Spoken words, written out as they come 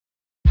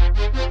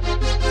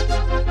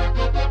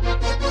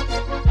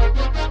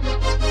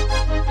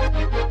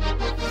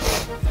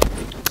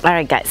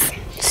Alright guys,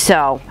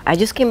 so I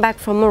just came back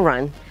from a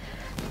run,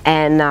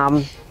 and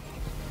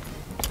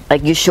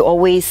like you should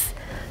always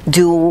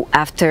do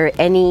after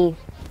any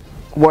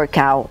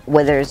workout,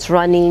 whether it's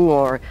running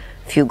or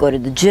if you go to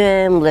the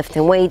gym,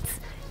 lifting weights,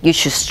 you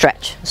should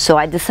stretch. So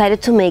I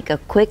decided to make a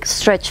quick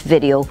stretch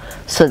video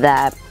so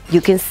that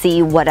you can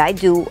see what I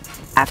do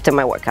after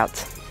my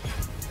workouts.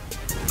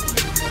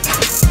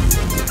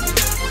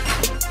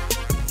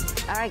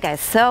 Alright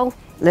guys, so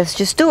let's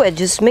just do it.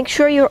 Just make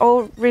sure you're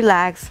all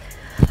relaxed.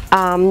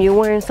 You're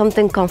wearing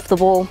something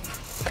comfortable.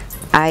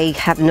 I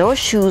have no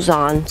shoes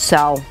on,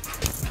 so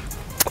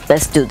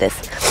let's do this.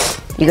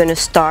 You're gonna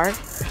start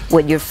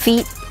with your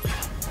feet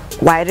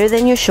wider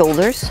than your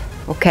shoulders,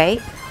 okay?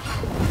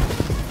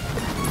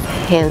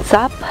 Hands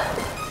up.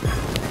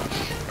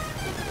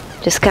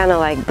 Just kind of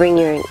like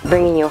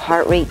bringing your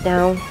heart rate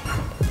down.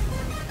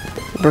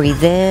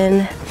 Breathe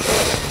in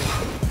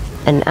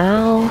and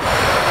out.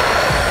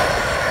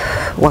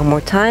 One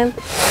more time.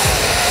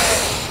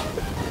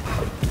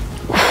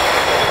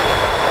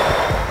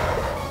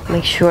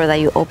 Make sure that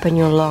you open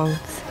your lungs.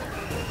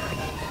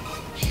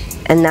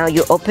 And now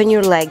you open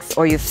your legs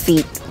or your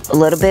feet a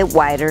little bit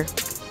wider,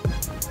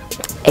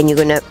 and you're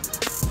gonna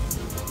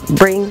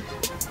bring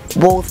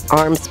both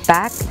arms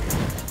back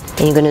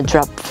and you're gonna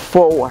drop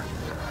forward.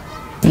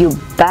 Your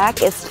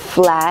back is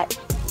flat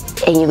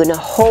and you're gonna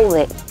hold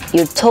it.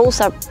 Your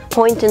toes are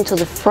pointing to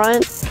the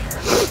front.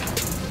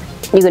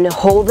 You're gonna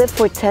hold it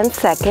for 10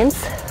 seconds.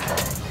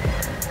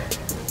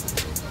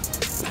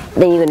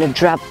 Then you're gonna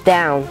drop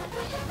down.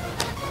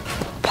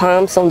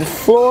 Palms on the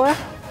floor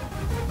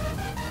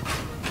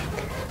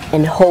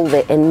and hold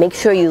it, and make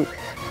sure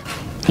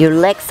your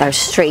legs are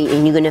straight,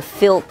 and you're gonna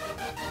feel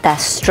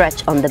that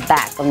stretch on the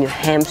back of your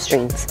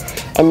hamstrings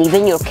and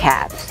even your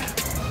calves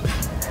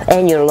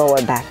and your lower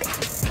back.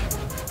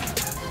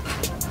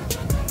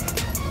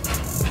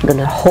 You're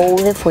gonna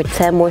hold it for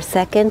 10 more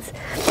seconds,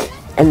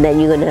 and then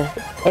you're gonna,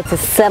 it's a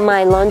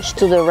semi-lunge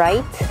to the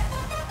right.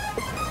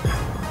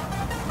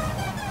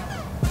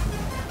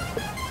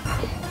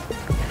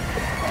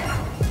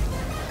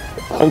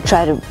 And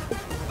try to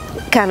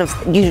kind of,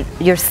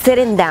 you're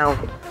sitting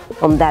down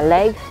on that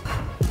leg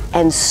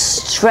and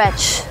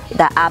stretch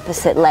the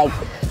opposite leg.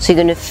 So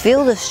you're gonna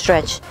feel the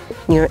stretch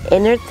in your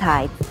inner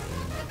thigh,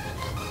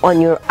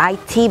 on your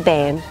IT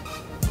band,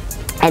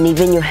 and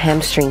even your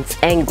hamstrings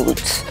and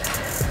glutes.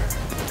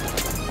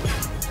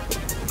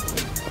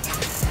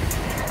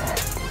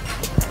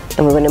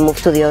 And we're gonna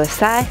move to the other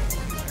side.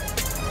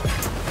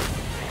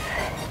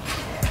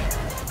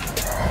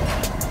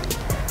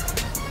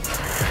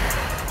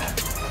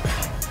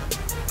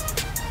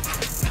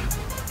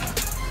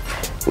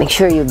 Make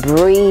sure you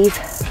breathe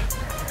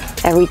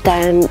every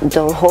time.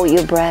 Don't hold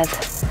your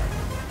breath.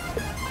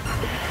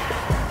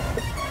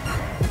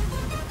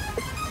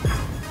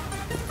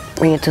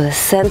 Bring it to the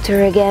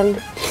center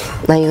again.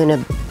 Now you're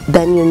gonna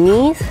bend your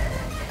knees.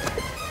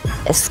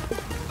 It's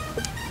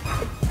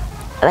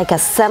like a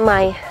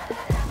semi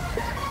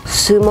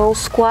sumo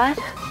squat.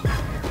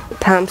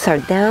 Palms are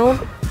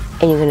down,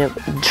 and you're gonna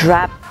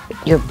drop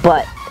your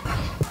butt,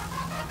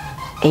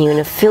 and you're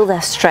gonna feel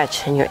that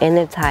stretch in your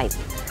inner thigh.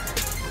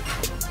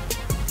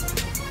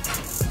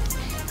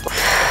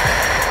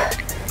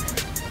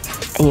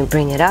 And you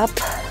bring it up,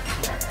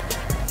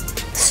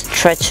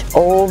 stretch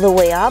all the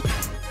way up,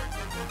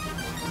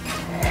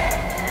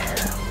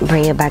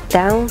 bring it back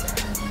down,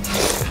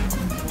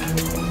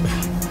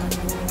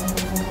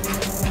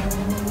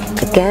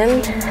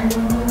 again,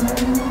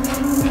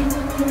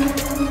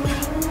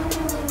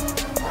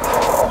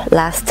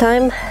 last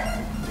time,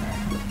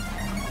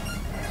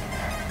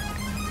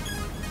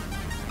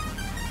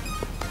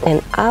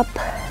 and up.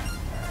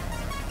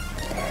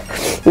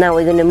 Now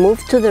we're going to move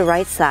to the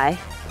right side.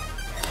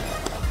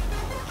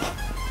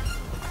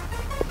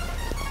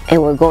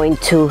 And we're going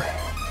to,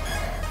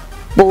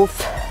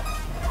 both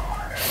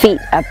feet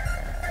are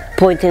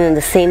pointing in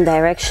the same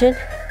direction.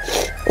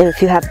 And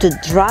if you have to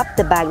drop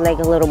the back leg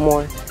a little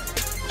more,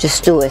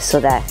 just do it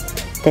so that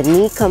the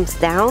knee comes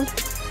down,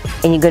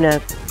 and you're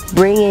gonna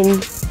bring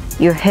in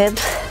your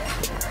hips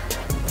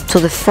to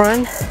the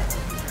front,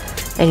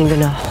 and you're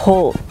gonna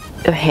hold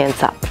your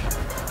hands up.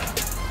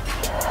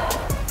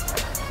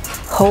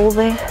 Hold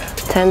it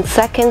 10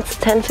 seconds,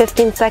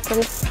 10-15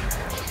 seconds.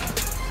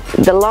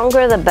 The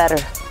longer the better.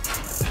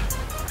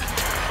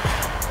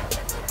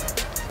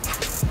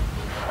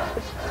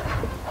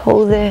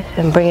 Hold it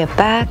and bring it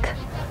back.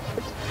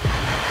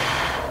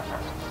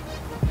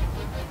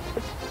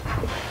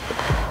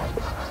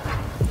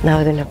 Now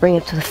we're going to bring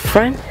it to the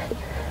front.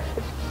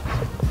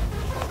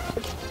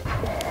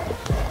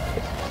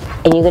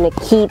 And you're going to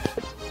keep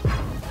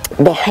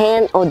the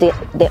hand or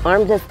the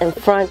arm that's in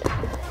front,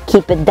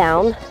 keep it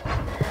down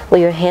with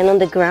your hand on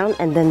the ground,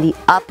 and then the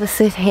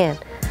opposite hand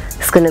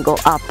is going to go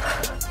up.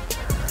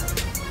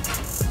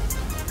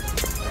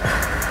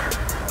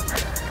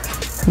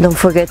 Don't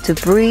forget to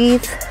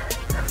breathe.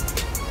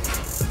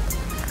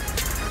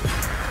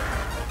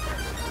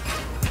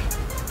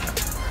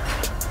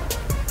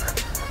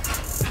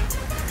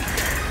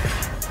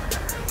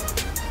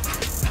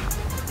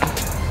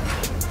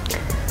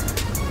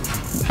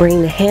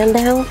 bring the hand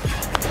down,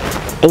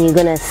 and you're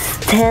gonna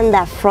extend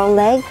that front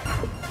leg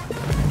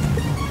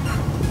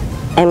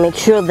and make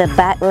sure the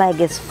back leg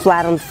is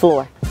flat on the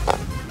floor.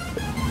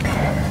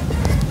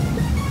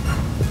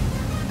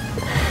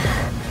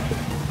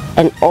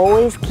 And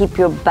always keep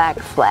your back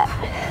flat.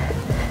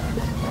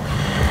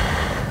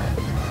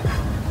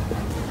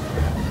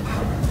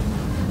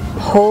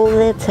 Hold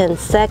it 10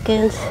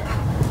 seconds.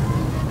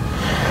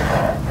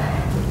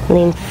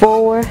 Lean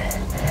forward.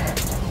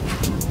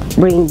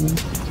 Bring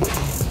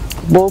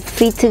both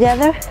feet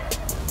together.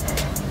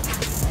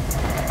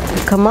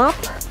 Come up.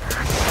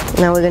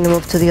 Now we're going to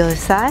move to the other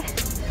side.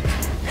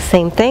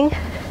 Same thing.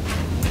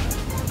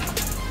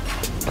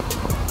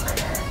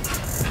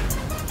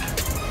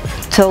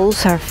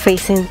 Toes are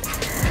facing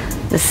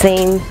the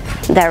same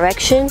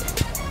direction.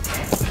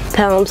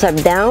 Palms are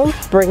down.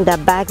 Bring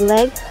that back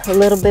leg a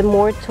little bit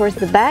more towards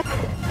the back.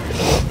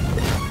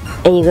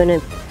 And you're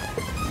going to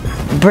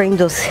bring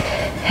those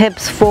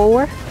hips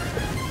forward.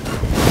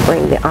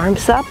 Bring the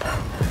arms up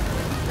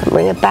and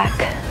bring it back.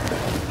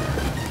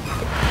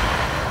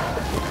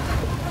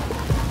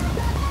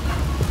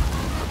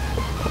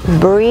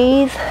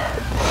 Breathe.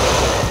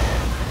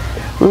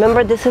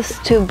 Remember, this is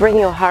to bring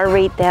your heart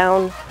rate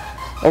down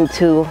and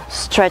to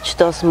stretch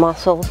those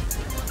muscles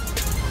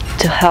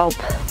to help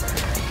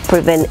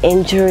prevent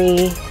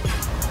injury,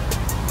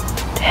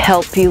 to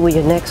help you with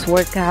your next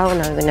workout.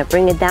 Now I'm going to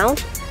bring it down.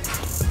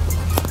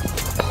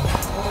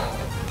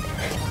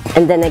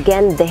 And then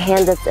again, the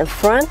hand that's in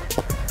front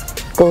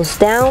goes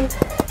down,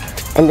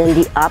 and then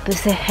the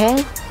opposite hand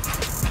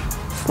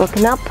is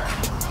looking up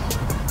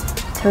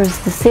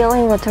towards the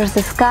ceiling or towards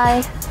the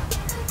sky.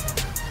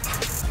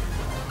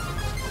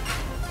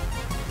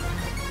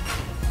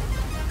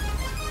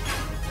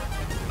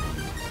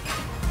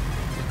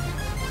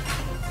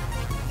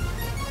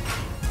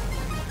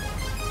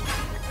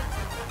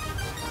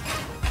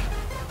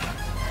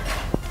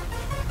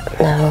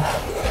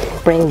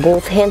 Now bring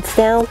both hands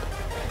down.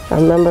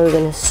 Remember, we're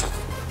going to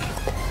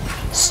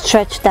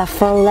stretch that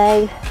front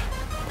leg.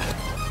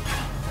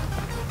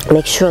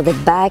 Make sure the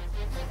back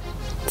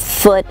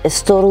foot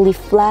is totally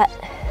flat.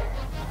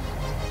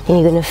 And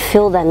you're going to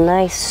feel that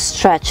nice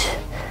stretch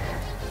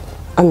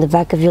on the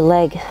back of your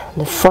leg,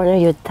 the front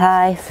of your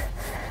thighs.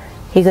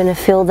 You're going to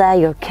feel that,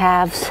 your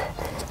calves,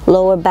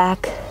 lower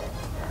back.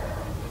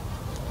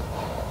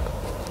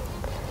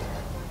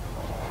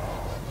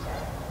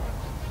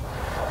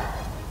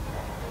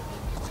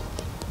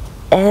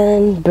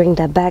 And bring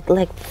that back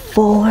leg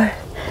forward,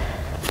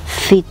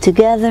 feet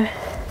together,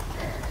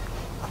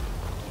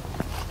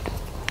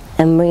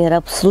 and bring it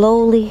up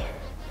slowly.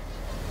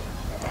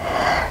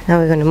 Now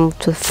we're going to move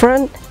to the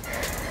front.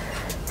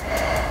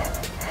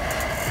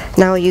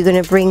 Now you're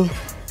going to bring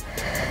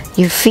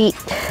your feet,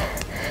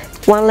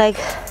 one leg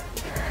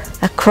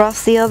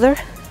across the other.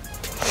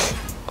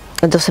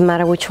 It doesn't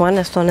matter which one,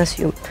 as long as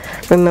you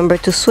remember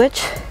to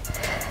switch.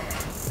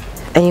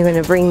 And you're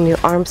going to bring your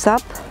arms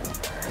up.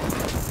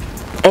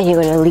 And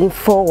you're going to lean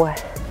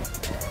forward.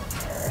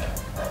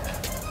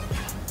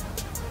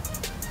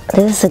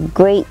 This is a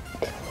great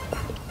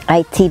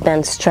IT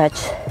band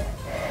stretch.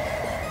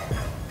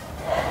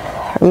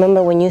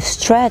 Remember, when you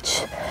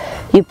stretch,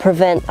 you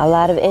prevent a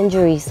lot of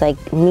injuries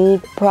like knee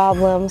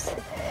problems,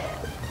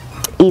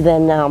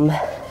 even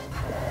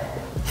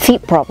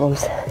feet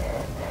problems,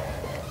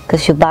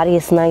 because your body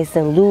is nice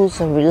and loose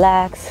and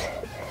relaxed.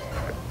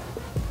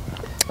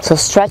 So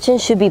stretching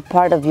should be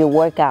part of your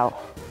workout,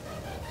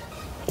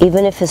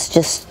 even if it's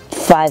just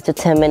 5 to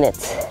 10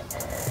 minutes.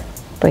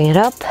 Bring it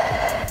up,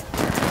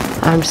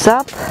 arms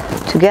up,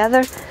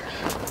 together,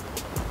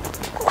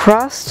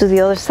 cross to the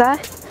other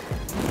side,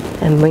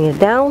 and bring it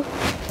down.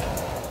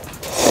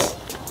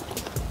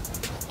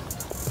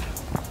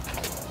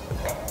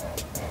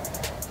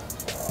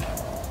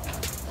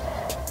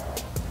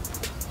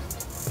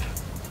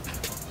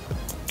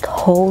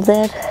 Hold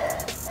it,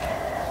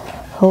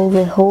 hold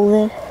it, hold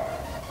it.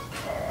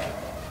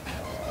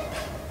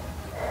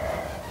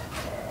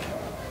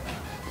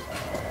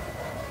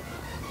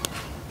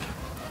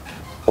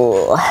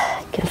 Oh,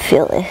 I can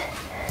feel it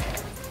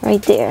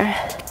right there.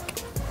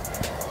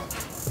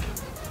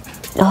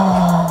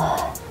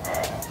 Oh,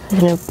 I'm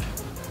gonna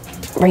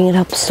bring it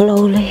up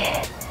slowly.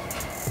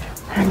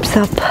 Arms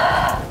up,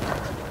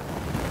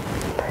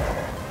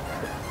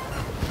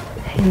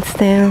 hands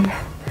down.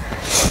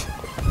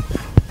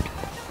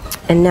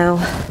 And now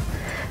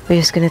we're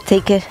just gonna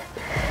take it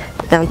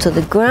down to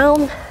the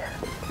ground.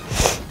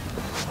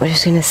 We're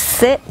just gonna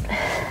sit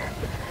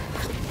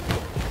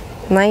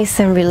nice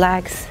and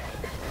relaxed.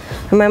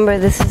 Remember,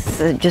 this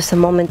is just a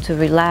moment to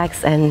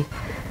relax and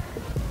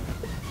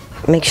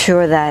make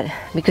sure that,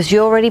 because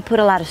you already put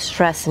a lot of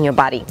stress in your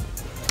body,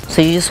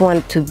 so you just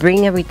want to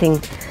bring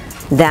everything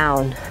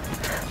down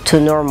to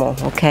normal,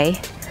 okay?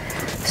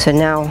 So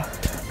now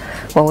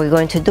what we're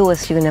going to do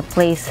is you're going to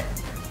place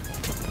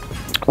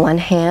one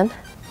hand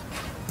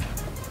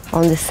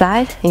on the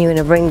side and you're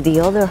going to bring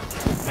the other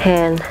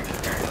hand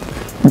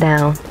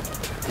down,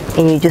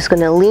 and you're just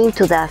going to lean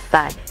to that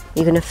side.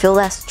 You're going to feel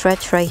that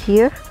stretch right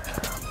here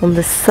on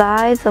the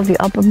sides of your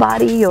upper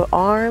body, your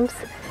arms,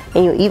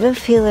 and you even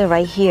feel it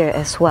right here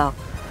as well.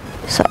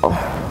 So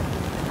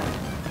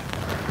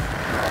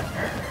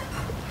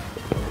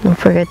don't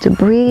forget to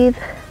breathe.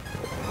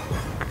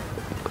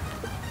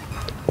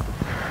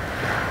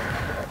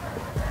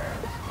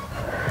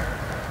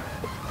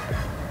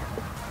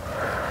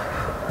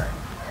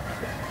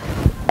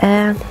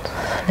 And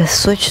let's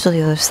switch to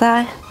the other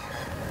side.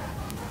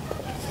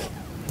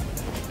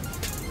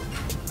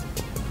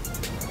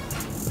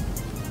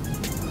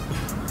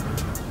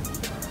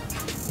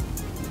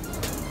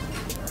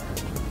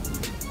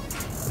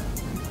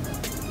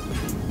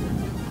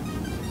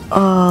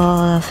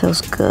 Oh, that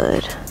feels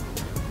good.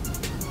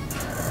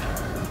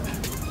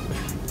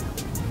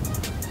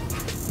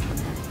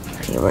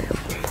 Okay, we're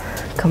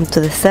gonna come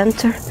to the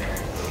center.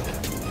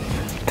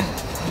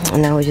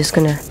 And now we're just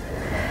gonna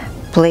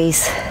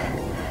place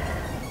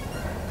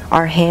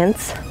our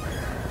hands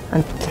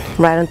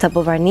right on top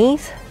of our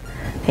knees,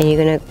 and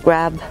you're gonna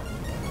grab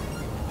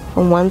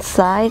on one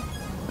side.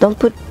 Don't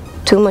put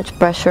too much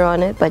pressure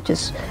on it, but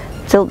just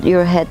tilt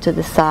your head to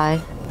the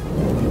side.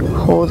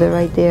 Hold it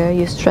right there.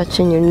 You're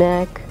stretching your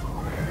neck.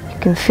 You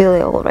can feel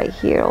it all right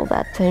here, all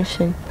that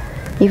tension,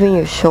 even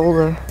your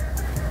shoulder.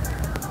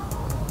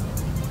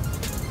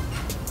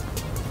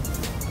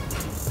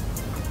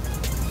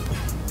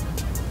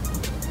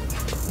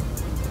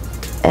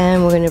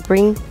 And we're gonna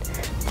bring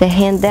the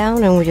hand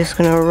down, and we're just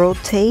gonna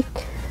rotate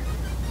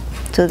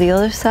to the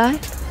other side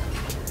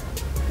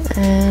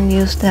and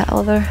use that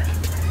other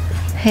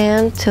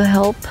hand to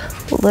help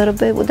a little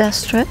bit with that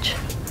stretch.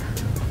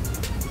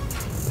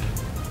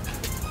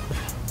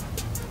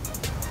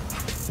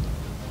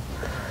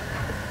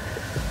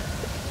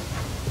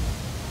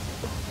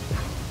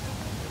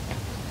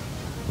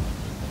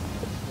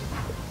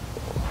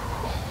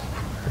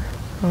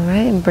 All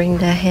right, and bring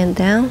that hand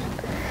down.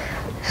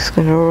 Just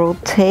gonna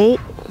rotate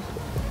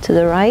to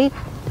the right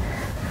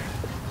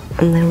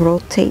and then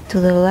rotate to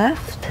the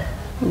left.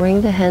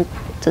 Bring the hand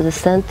to the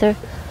center,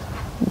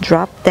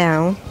 drop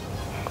down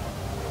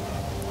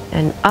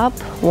and up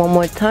one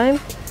more time.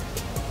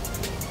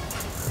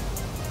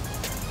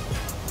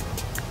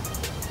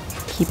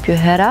 Keep your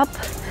head up,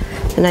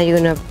 and now you're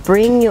gonna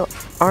bring your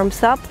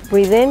arms up.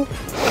 Breathe in,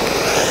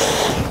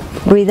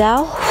 breathe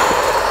out,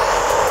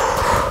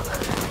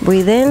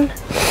 breathe in.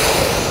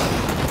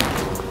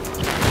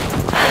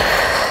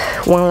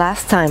 One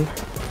last time.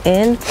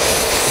 In,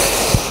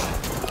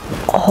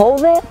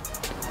 hold it,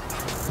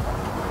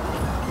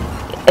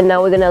 and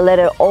now we're gonna let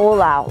it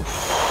all out.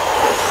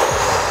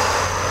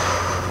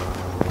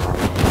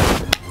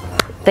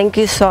 Thank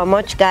you so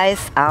much,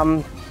 guys.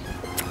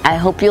 I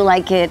hope you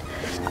like it.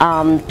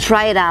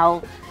 Try it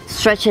out.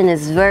 Stretching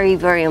is very,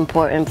 very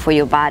important for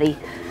your body.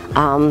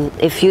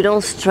 If you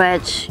don't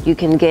stretch, you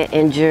can get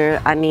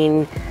injured. I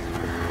mean,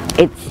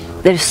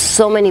 there's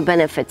so many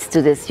benefits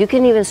to this. You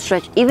can even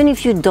stretch, even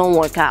if you don't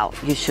work out,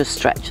 you should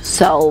stretch.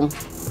 So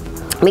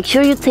make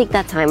sure you take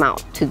that time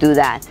out to do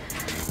that.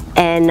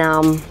 And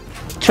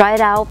try it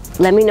out.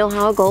 Let me know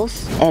how it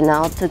goes, and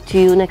I'll talk to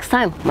you next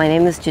time. My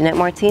name is Yinette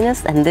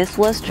Martinez, and this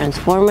was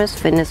Transformers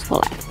Fitness for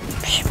Life.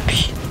 Psh,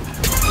 psh.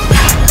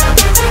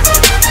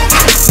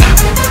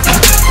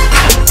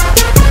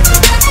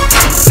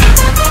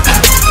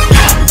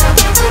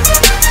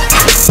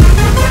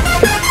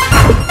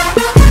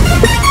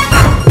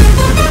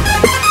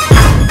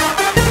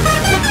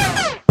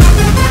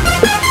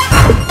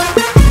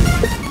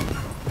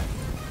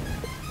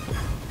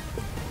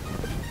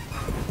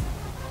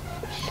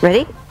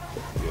 Ready?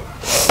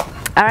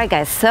 All right,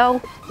 guys,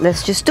 so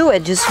let's just do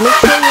it. Just make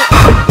sure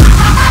you